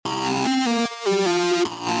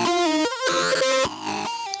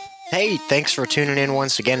Hey, thanks for tuning in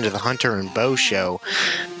once again to the Hunter and Bo Show.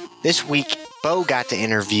 This week, Bo got to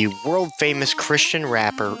interview world-famous Christian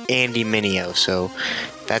rapper Andy Mineo, so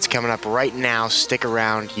that's coming up right now. Stick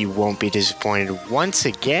around, you won't be disappointed once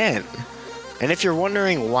again. And if you're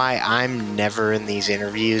wondering why I'm never in these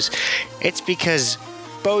interviews, it's because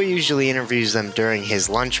Bo usually interviews them during his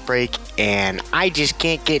lunch break, and I just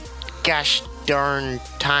can't get gosh darn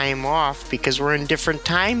time off because we're in different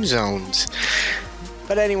time zones.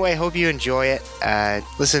 But anyway, hope you enjoy it.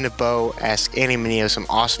 Listen to Bo ask Andy Mineo some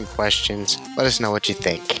awesome questions. Let us know what you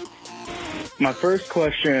think. My first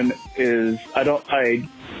question is, I don't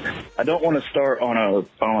want to start on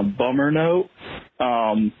a bummer note,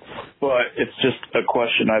 but it's just a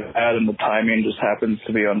question I've had, and the timing just happens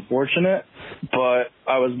to be unfortunate. But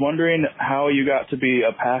I was wondering how you got to be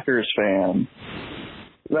a Packers fan.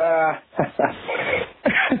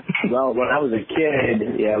 Well, when I was a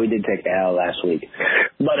kid, yeah, we did take the L last week.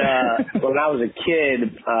 But when I was a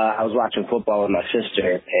kid, I was watching football with my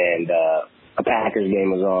sister, and a Packers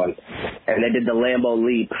game was on, and they did the Lambeau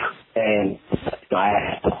Leap, and I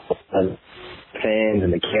had fans,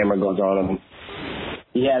 and the camera goes on them.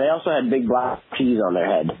 Yeah, they also had big black cheese on their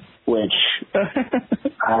head, which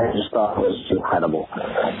I just thought was incredible.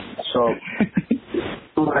 So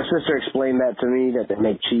my sister explained that to me, that they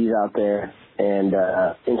make cheese out there, and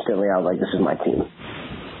instantly I was like, this is my team.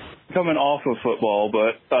 Coming off of football,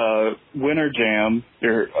 but Winter Jam,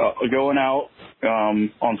 you're going out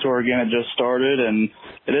on tour again. It just started, and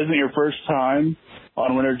it isn't your first time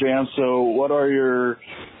on Winter Jam. So what are your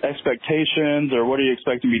expectations, or what are you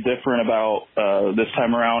expecting to be different about this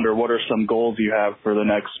time around, or what are some goals you have for the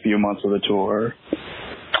next few months of the tour?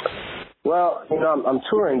 Well, you know, I'm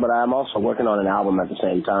touring, but I'm also working on an album at the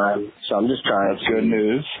same time. So I'm just trying That's good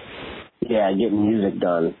news. Yeah, getting music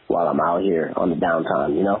done while I'm out here on the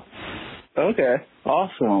downtime, you know? Okay,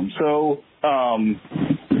 awesome. So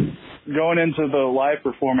going into the live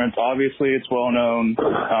performance, obviously it's well known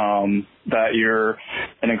that you're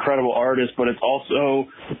an incredible artist, but it's also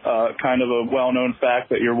kind of a well-known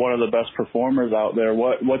fact that you're one of the best performers out there.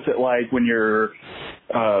 What's it like when you're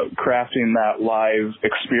crafting that live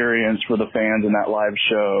experience for the fans in that live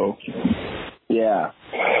show? Yeah.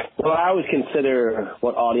 Well, I always consider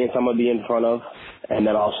what audience I'm going to be in front of, and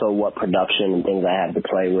then also what production and things I have to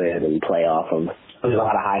play with and play off of. There's a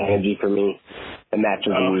lot of high energy for me, and that's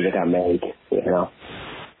just the music I make, you know.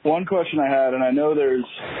 One question I had, and I know there's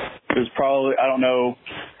probably, I don't know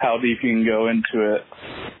how deep you can go into it,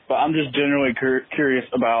 but I'm just generally curious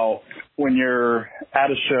about when you're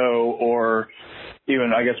at a show, or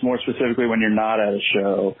even, I guess more specifically, when you're not at a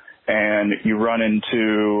show and you run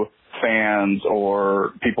into fans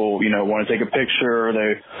or people, you know, want to take a picture, or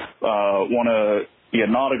they want to get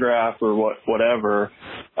an autograph or whatever.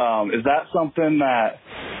 Is that something that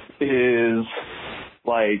is,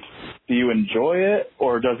 like, do you enjoy it,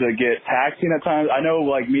 or does it get taxing at times? I know,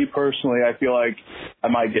 like, me personally, I feel like I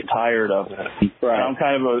might get tired of it. Right.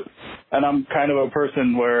 And I'm kind of a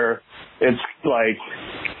person where it's like,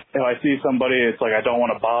 if I see somebody, it's like I don't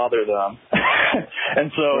want to bother them.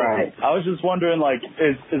 And so right. I was just wondering, like,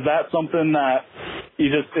 is that something that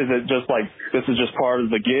is it just like, this is just part of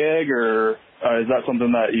the gig, or is that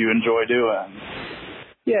something that you enjoy doing?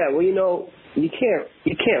 Yeah, well, you know, you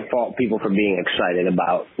can't fault people for being excited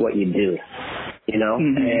about what you do, you know?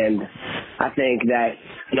 Mm-hmm. And I think that,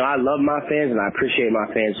 you know, I love my fans and I appreciate my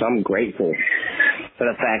fans, so I'm grateful for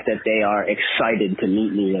the fact that they are excited to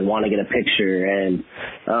meet me and want to get a picture. And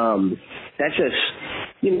that's just,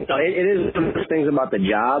 you know, it is one of those things about the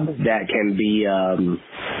job that can be,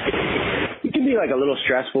 it can be like a little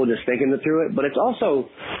stressful just thinking through it, but it's also,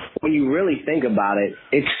 when you really think about it,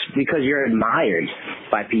 it's because you're admired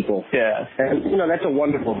by people. Yeah. And, you know, that's a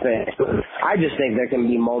wonderful thing. I just think there can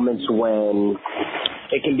be moments when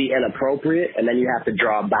it can be inappropriate, and then you have to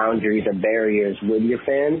draw boundaries or barriers with your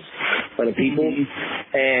fans, for the people,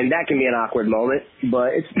 and that can be an awkward moment,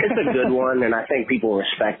 but it's a good one, and I think people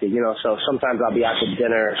respect it, you know. So sometimes I'll be out to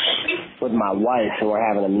dinner with my wife, and we're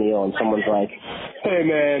having a meal, and someone's like, hey,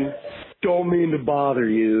 man, don't mean to bother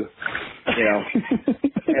you, you know.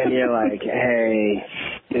 And you're like, hey,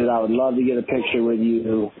 dude, I would love to get a picture with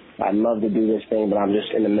you. I'd love to do this thing, but I'm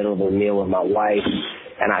just in the middle of a meal with my wife,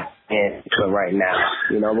 and I can't do it right now,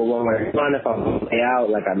 you know. But when we're done, if I'm way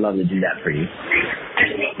out, like, I'd love to do that for you.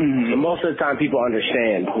 Mm-hmm. But most of the time, people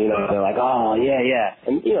understand, you know. They're like, oh, yeah.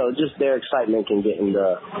 And, you know, just their excitement can get in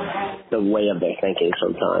the way of their thinking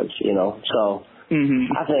sometimes, you know. So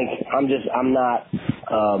I think I'm not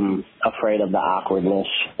afraid of the awkwardness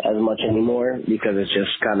as much anymore, because it's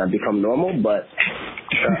just kind of become normal. But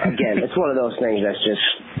again, it's one of those things that's just,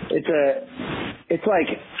 it's like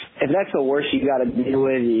if that's the worst you got to deal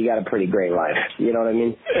with, you got a pretty great life. You know what I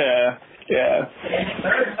mean? Yeah.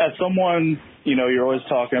 As someone, you're always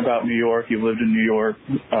talking about New York. You've lived in New York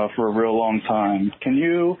for a real long time. Can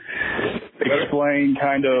you explain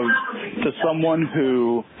kind of to someone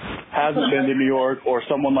who hasn't been to New York, or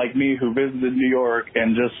someone like me who visited New York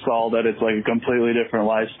and just saw that it's like a completely different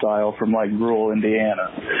lifestyle from like rural Indiana?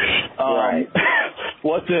 Right.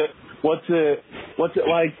 What's it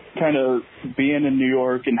like kind of being in New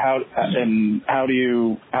York, and how do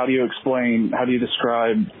you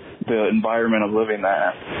describe the environment of living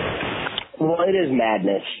there? Well, it is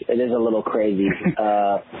madness. It is a little crazy,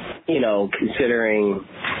 considering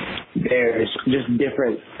there's just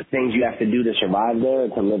different things you have to do to survive there,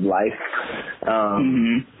 to live life.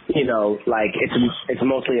 Like it's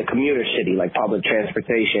mostly a commuter city. Like public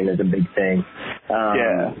transportation is a big thing.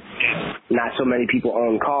 Not so many people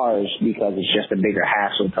own cars because it's just a bigger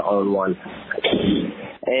hassle to own one.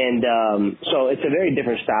 And so it's a very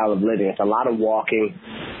different style of living. It's a lot of walking,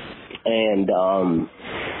 and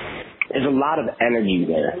there's a lot of energy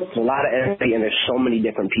there. There's a lot of energy, and there's so many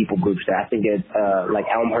different people groups there. I think like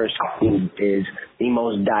Elmhurst is the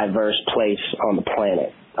most diverse place on the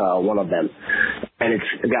planet, one of them. And it's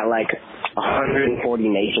got like 140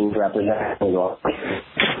 nations represented.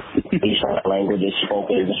 Each languages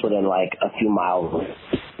spoken just within like a few miles.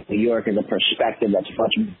 New York is a perspective that's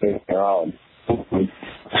much bigger.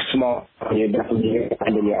 Small, you're definitely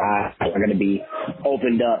and your eyes are going to be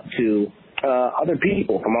opened up to other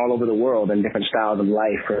people from all over the world and different styles of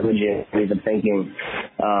life, religion, ways of thinking.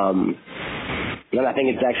 And I think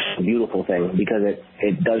it's actually a beautiful thing because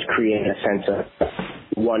it does create a sense of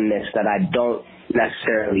oneness that I don't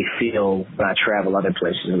necessarily feel when I travel other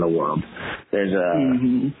places in the world. There's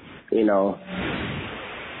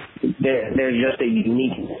there's just a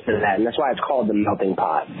uniqueness to that, and that's why it's called the melting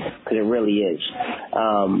pot, because it really is.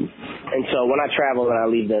 And so when I travel and I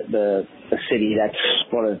leave the city, that's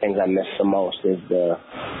one of the things I miss the most is the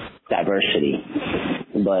diversity.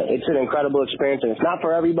 But it's an incredible experience, and it's not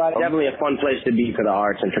for everybody. Definitely a fun place to be for the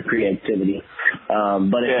arts and for creativity.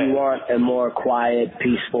 But if you want a more quiet,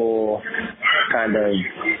 peaceful kind of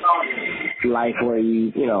life where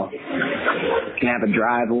you can have a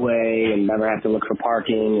driveway and never have to look for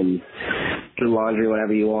parking and do laundry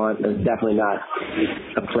whenever you want, it's definitely not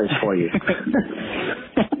a place for you.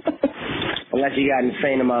 Unless you got an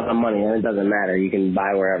insane amount of money, then it doesn't matter. You can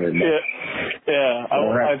buy wherever.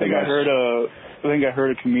 I think I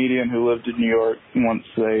heard a comedian who lived in New York once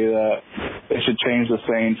say that they should change the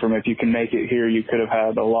saying from "if you can make it here, you could have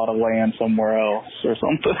had a lot of land somewhere else" or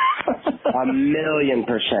something.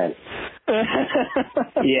 1,000,000%.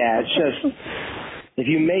 Yeah, it's just, if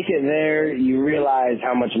you make it there, you realize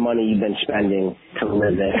how much money you've been spending to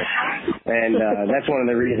live there. And that's one of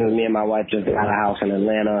the reasons me and my wife just got a house in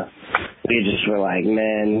Atlanta. We just were like,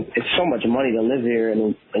 man, it's so much money to live here,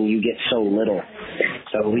 and you get so little.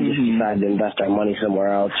 So we just decided to invest our money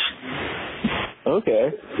somewhere else.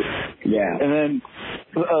 Okay. Yeah. And then,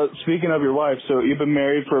 speaking of your wife, so you've been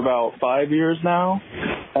married for about 5 years now?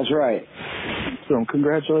 That's right. So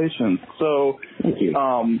congratulations. So, thank you.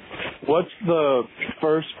 What's the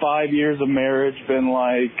first 5 years of marriage been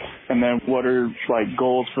like, and then what are like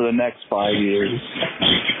goals for the next 5 years?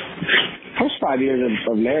 First 5 years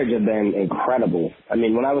of marriage have been incredible. I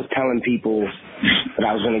mean, when I was telling people that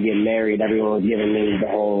I was going to get married, everyone was giving me the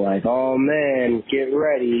whole like, "Oh man, get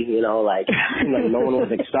ready," like no one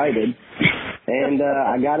was excited. And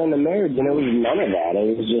I got into marriage, and it was none of that.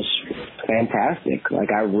 It was just fantastic. Like,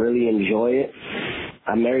 I really enjoy it.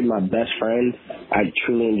 I married my best friend. I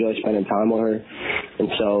truly enjoy spending time with her. And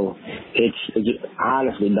so it's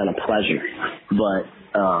honestly been a pleasure. But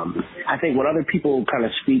I think when other people kind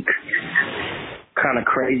of speak kind of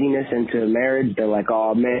craziness into marriage, they're like,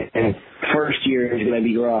 "Oh man, first year is going to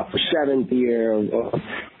be rough, or seventh year, or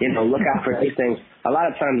look out for these things." A lot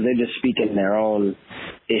of times they're just speaking their own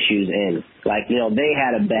issues in. Like, they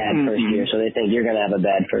had a bad first year, so they think you're going to have a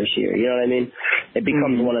bad first year. You know what I mean? It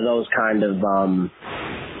becomes one of those kind of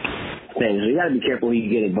things. So you got to be careful who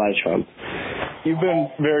you get advice from. You've been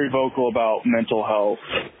very vocal about mental health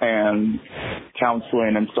and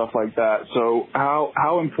counseling and stuff like that. So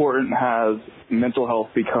how important has mental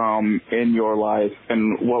health become in your life,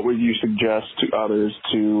 and what would you suggest to others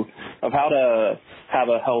of how to have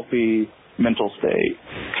a healthy mental state?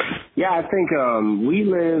 Yeah, I think we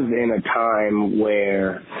live in a time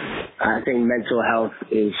where I think mental health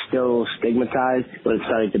is still stigmatized, but it's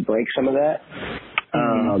starting to break some of that.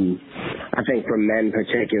 I think for men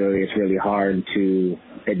particularly, it's really hard to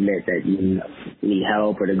admit that you need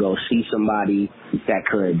help or to go see somebody that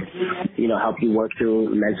could, help you work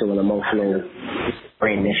through mental and emotional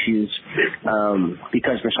brain issues,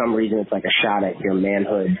 because for some reason it's like a shot at your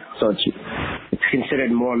manhood. So it's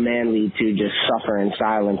considered more manly to just suffer in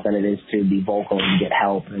silence than it is to be vocal and get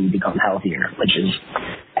help and become healthier, which is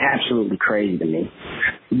absolutely crazy to me.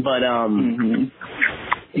 But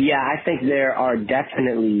yeah, I think there are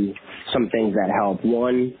definitely some things that help.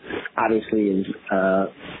 One, obviously, is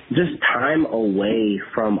just time away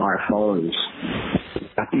from our phones.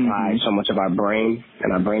 Occupy so much of our brain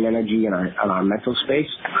and our brain energy and our mental space.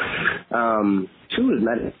 Two is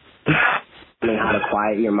meditation. Learning how to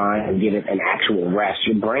quiet your mind and give it an actual rest.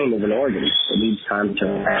 Your brain is an organ. It needs time to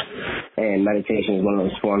rest. And meditation is one of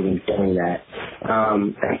those forms of doing that.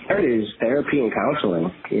 And third is therapy and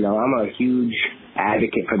counseling. You know, I'm a huge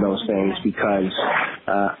advocate for those things because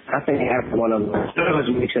I think every one of us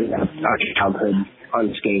makes it our childhood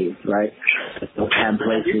unscathed, right? You'll have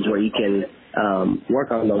places where you can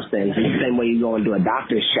work on those things. In the same way you go and do a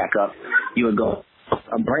doctor's checkup, you would go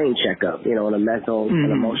a brain checkup, you know, and a mental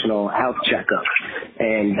and emotional health checkup,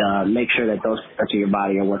 and make sure that those parts of your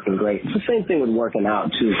body are working great. It's the same thing with working out,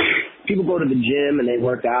 too. People go to the gym and they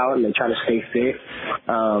work out and they try to stay fit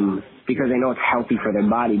because they know it's healthy for their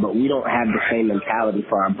body, but we don't have the same mentality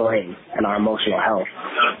for our brain and our emotional health,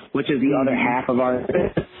 which is the other half of our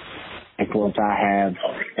influence I have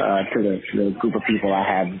to the group of people I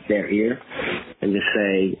have their ear, and just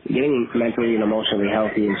say getting mentally and emotionally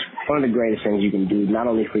healthy is one of the greatest things you can do, not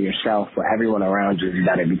only for yourself, but everyone around you is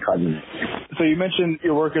better because of it. So you mentioned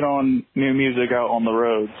you're working on new music out on the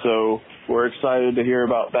road, so we're excited to hear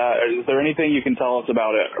about that. Is there anything you can tell us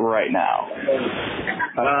about it right now?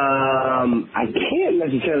 I can't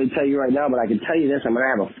necessarily tell you right now, but I can tell you this. I'm going to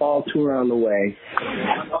have a fall tour on the way.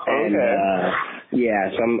 And,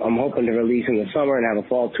 yeah, so I'm hoping to release in the summer and have a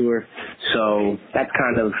fall tour. So that's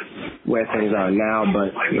kind of where things are now,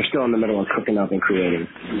 but we're still in the middle of cooking up and creating.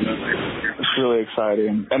 It's really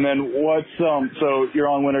exciting. And then what's, so you're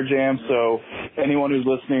on Winter Jam, so anyone who's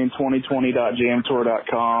listening,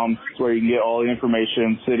 2020.jamtour.com is where you can get all the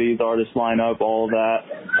information, cities, artist lineup, all of that.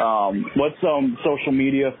 What's social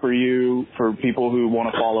media for you, for people who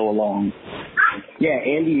want to follow along? Yeah,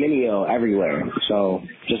 Andy Mineo everywhere. So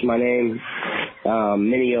just my name.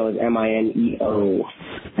 Mineo is Mineo.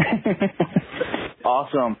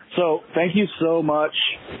 Awesome. So thank you so much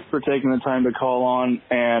for taking the time to call on.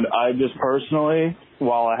 And I just personally,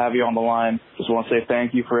 while I have you on the line, just want to say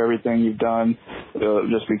thank you for everything you've done.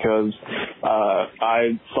 Just because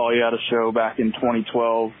I saw you at a show back in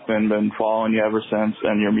 2012 and been following you ever since,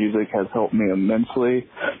 and your music has helped me immensely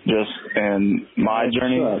just in my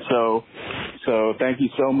journey. So thank you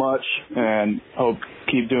so much, and hope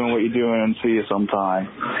keep doing what you're doing and see you sometime.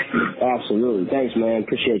 Absolutely. Thanks, man.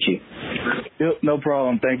 Appreciate you. Yep, no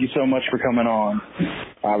problem. Thank you so much for coming on.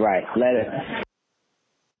 All right. Later.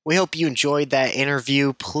 We hope you enjoyed that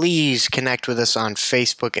interview. Please connect with us on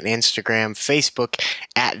Facebook and Instagram. Facebook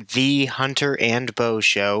at The Hunter and Bo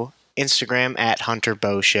Show. Instagram at Hunter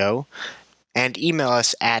Bo Show. And email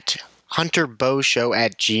us at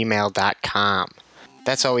hunterboshow@gmail.com.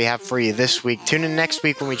 That's all we have for you this week. Tune in next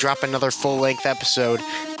week when we drop another full-length episode.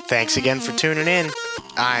 Thanks again for tuning in.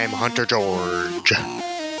 I'm Hunter George.